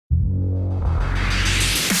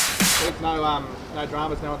week, no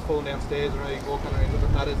dramas, no one's falling downstairs or anything, walking or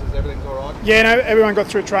anything matters, everything's all right? Yeah, no, everyone got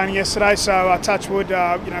through training yesterday, so touch wood, fit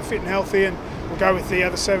and healthy, and we'll go with the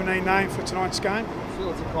other 17 name for tonight's game.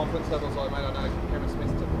 Still, it's a confidence levels, like, mate. I know Kevin Smith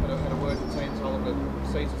had a word with the team, told them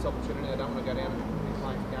to seize this opportunity. They don't want to go down and be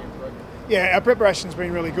playing for game 3. Yeah, our preparation's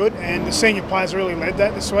been really good, and the senior players really led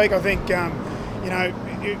that this week. I think,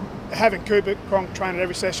 having Cooper Cronk train at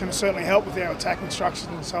every session has certainly helped with our attack instructions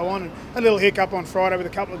and so on. And a little hiccup on Friday with a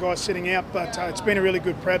couple of guys sitting out, but it's been a really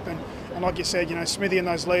good prep. And like you said, Smithy and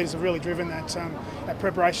those leaders have really driven that. That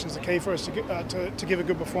preparation is the key for us to give a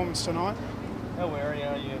good performance tonight. How wary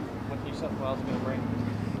are you what New South Wales are going to bring?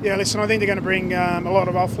 Yeah, listen, I think they're going to bring a lot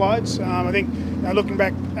of offloads. I think looking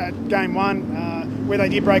back at game 1, where they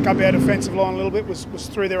did break up our defensive line a little bit was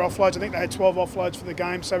through their offloads. I think they had 12 offloads for the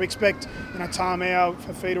game, so we expect Tarmau,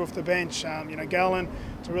 Fafita off the bench, Gallen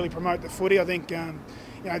to really promote the footy. I think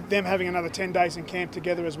them having another 10 days in camp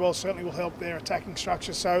together as well certainly will help their attacking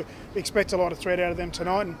structure. So we expect a lot of threat out of them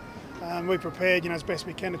tonight, and we're prepared as best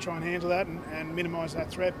we can to try and handle that and minimise that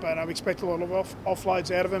threat. But we expect a lot of offloads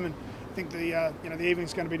out of them, and I think the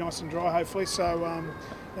evening's going to be nice and dry, hopefully. So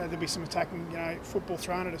there'll be some attacking football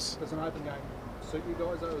thrown at us. Does an open game suit you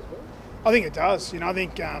guys though as well? I think it does. I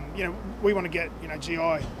think we want to get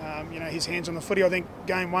GI his hands on the footy. I think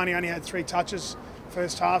game 1 he only had 3 touches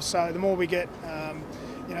first half. So the more we get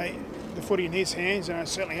the footy in his hands, it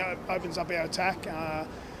certainly opens up our attack.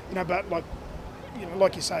 But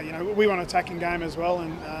like you say, we want an attacking game as well,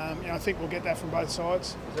 and I think we'll get that from both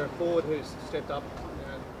sides. Is there a forward who's stepped up,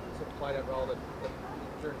 sort of played that role that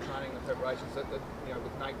during training and the preparations that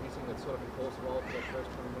with Nate missing, that sort of enforced the role for the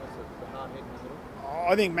first 20 minutes, the hard hit in the middle?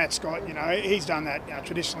 I think Matt Scott, he's done that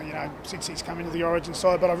traditionally, since he's come into the Origin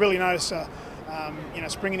side. But I've really noticed,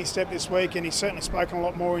 spring in his step this week, and he's certainly spoken a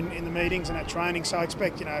lot more in the meetings and at training. So I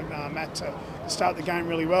expect, Matt to start the game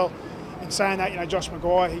really well. In saying that, Josh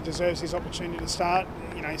Maguire, he deserves his opportunity to start.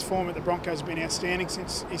 His form at the Broncos has been outstanding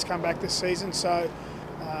since he's come back this season. So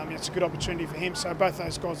it's a good opportunity for him. So both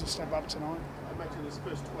those guys will step up tonight. I imagine this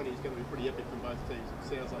first 20 is going to be pretty epic from both teams.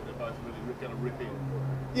 It sounds like they're both really going to rip in.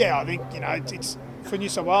 Yeah, I think it's for New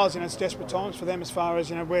South Wales. It's desperate times for them as far as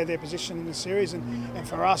where they're positioned in the series, and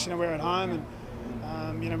for us, we're at home,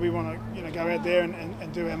 and we want to go out there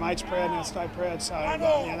and do our mates proud and our state proud. So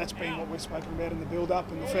that's been what we've spoken about in the build-up.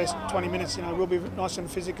 And the first 20 minutes, we'll be nice and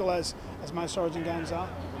physical as most Origin games are.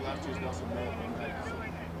 Well, last year's Nelson Melbourne, they sort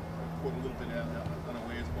of caught a little bit out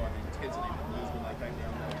unawares by the intensity of the Blues when they came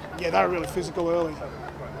down there. Yeah, they were really physical early.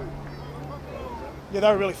 Yeah,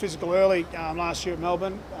 they were really physical early last year at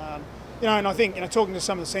Melbourne. And I think talking to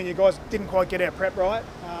some of the senior guys, didn't quite get our prep right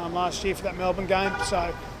last year for that Melbourne game.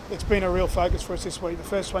 So it's been a real focus for us this week. The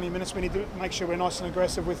first 20 minutes, we need to make sure we're nice and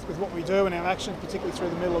aggressive with what we do and our actions, particularly through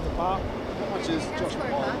the middle of the park. How much is Josh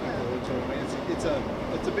Maguire looking forward to?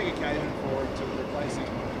 It's a big occasion for him to replace him.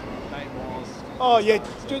 Oh yeah,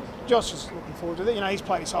 Josh is looking forward to it. He's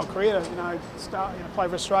played his whole career. Play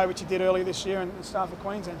for Australia, which he did earlier this year, and start for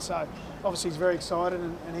Queensland. So obviously he's very excited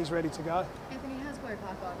and he's ready to go. Anthony, how's Glory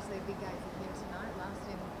Park obviously a big game for him tonight, last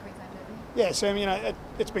in Queensland Derby? Yeah, Sam.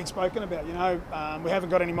 It's been spoken about. We haven't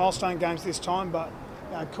got any milestone games this time, but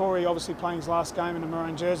Corey obviously playing his last game in a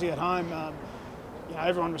Maroon jersey at home.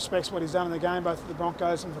 Everyone respects what he's done in the game, both for the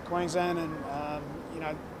Broncos and for Queensland, and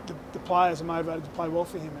the players are motivated to play well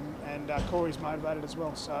for him, and Corey's motivated as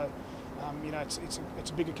well. So, it's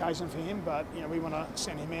a big occasion for him, but we want to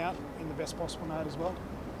send him out in the best possible note as well.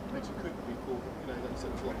 You mentioned Cooper before, like you said,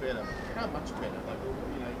 it's a lot better. How much better?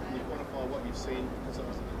 Can you quantify what you've seen? Because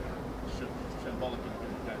obviously it's shambolic in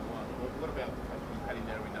game 1. What about Paddy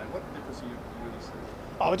now every day? What difference do you really see?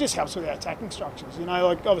 Oh, it just helps with our attacking structures.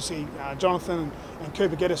 Obviously Jonathan and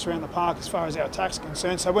Cooper get us around the park as far as our attack's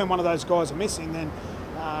concerned. So when one of those guys are missing, then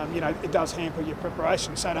it does hamper your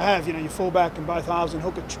preparation. So to have your fullback and both halves and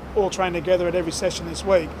hooker all train together at every session this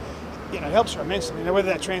week, it helps you immensely. Whether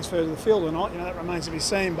that transfers to the field or not, that remains to be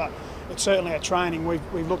seen. But it's certainly our training.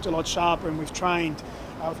 We've looked a lot sharper and we've trained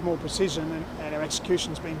with more precision, and our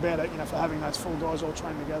execution's been better. For having those full guys all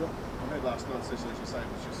trained together. I heard last night's session, as you say,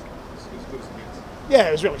 was just as good as it gets. Yeah,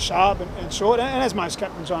 it was really sharp and short, and as most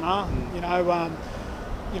captains are.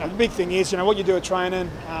 The big thing is, what you do at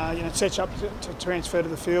training, it sets you up to transfer to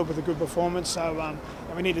the field with a good performance. So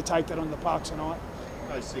we need to take that on the park tonight.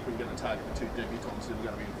 No secret getting a target for 2 debutants who are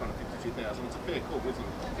going to be in front of 52,000. It's a fair call, isn't it?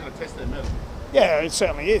 It's going to test their mettle. Yeah, it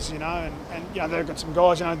certainly is, and they've got some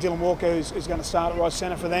guys, Dylan Walker who's going to start at right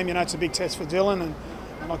centre for them. It's a big test for Dylan, and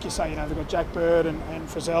like you say, they've got Jack Bird and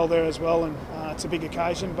Frizzell there as well, and it's a big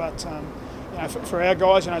occasion. But for our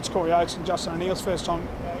guys, it's Corey Oakes and Justin O'Neill's first time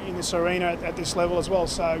in this arena at this level as well.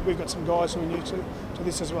 So we've got some guys who are new to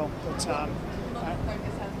this as well. But,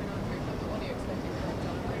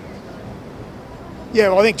 yeah,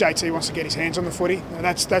 well, I think JT wants to get his hands on the footy, and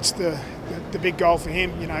that's the big goal for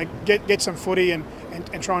him. You know, get some footy and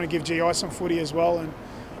trying to give GI some footy as well. And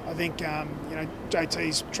I think you know,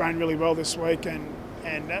 JT's trained really well this week, and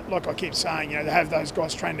like I keep saying, you know, to have those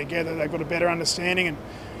guys train together, they've got a better understanding, and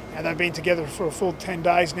you know, they've been together for a full 10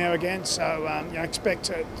 days now again. So you know, expect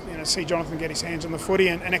to see Jonathan get his hands on the footy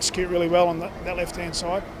and execute really well on that left-hand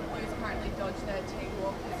side. Who's currently dodged their team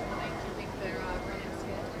walk this morning? Do you think they're running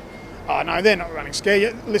scared? Oh no, they're not running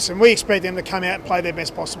scared. Listen, we expect them to come out and play their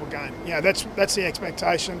best possible game. You know, that's the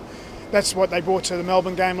expectation. That's what they brought to the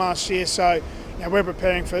Melbourne game last year. So you know, we're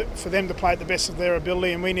preparing for them to play at the best of their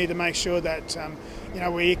ability, and we need to make sure that you know,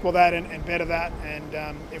 we equal that and better that.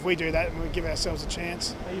 And if we do that, we give ourselves a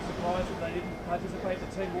chance. Are you surprised that they didn't participate in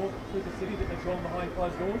the team walk through the city, that they've gone behind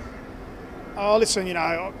closed doors? Oh, listen, you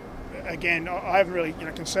know, again, I haven't really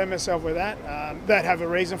concerned myself with that. They'd have a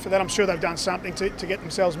reason for that. I'm sure they've done something to get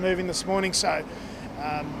themselves moving this morning. So,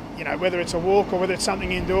 you know, whether it's a walk or whether it's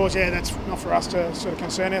something indoors, yeah, that's not for us to sort of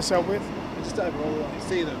concern ourselves with. Just overall, you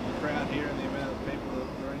see the crowd here and the amount of people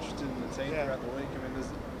that are interested in the team throughout the week. I mean, does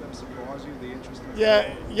that surprise you, the interest in the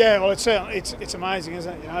crowd? Yeah. Well, it's amazing,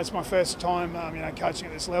 isn't it? You know, it's my first time, you know, coaching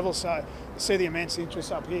at this level. So to see the immense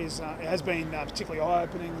interest up here it has been particularly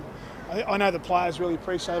eye-opening. I know the players really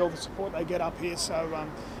appreciate all the support they get up here. So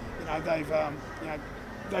you know,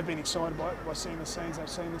 they've been excited by seeing the scenes they've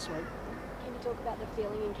seen this week. Can you talk about the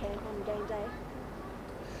feeling in camp on game day?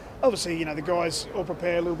 Obviously, you know, the guys all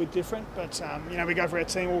prepare a little bit different, but you know, we go for our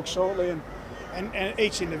team walk shortly, and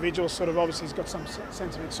each individual sort of obviously has got some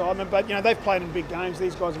sense of excitement. But you know, they've played in big games.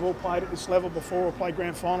 These guys have all played at this level before or played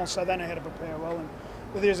grand finals, so they know how to prepare well. And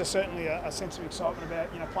but there's certainly a sense of excitement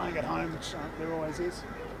about, you know, playing at home, which there always is.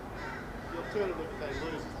 The alternative if they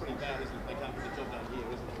lose is pretty bad, isn't it? They can't get the job done here,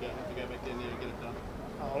 isn't it? You have to go back down there and get it done.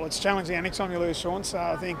 Oh, well, it's challenging any time you lose, Sean. So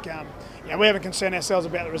I think you know, we haven't concerned ourselves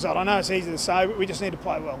about the result. I know it's easy to say, but we just need to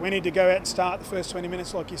play well. We need to go out and start the first 20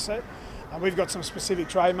 minutes, like you said. We've got some specific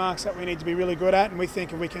trademarks that we need to be really good at, and we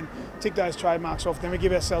think if we can tick those trademarks off, then we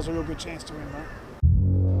give ourselves a real good chance to win, mate.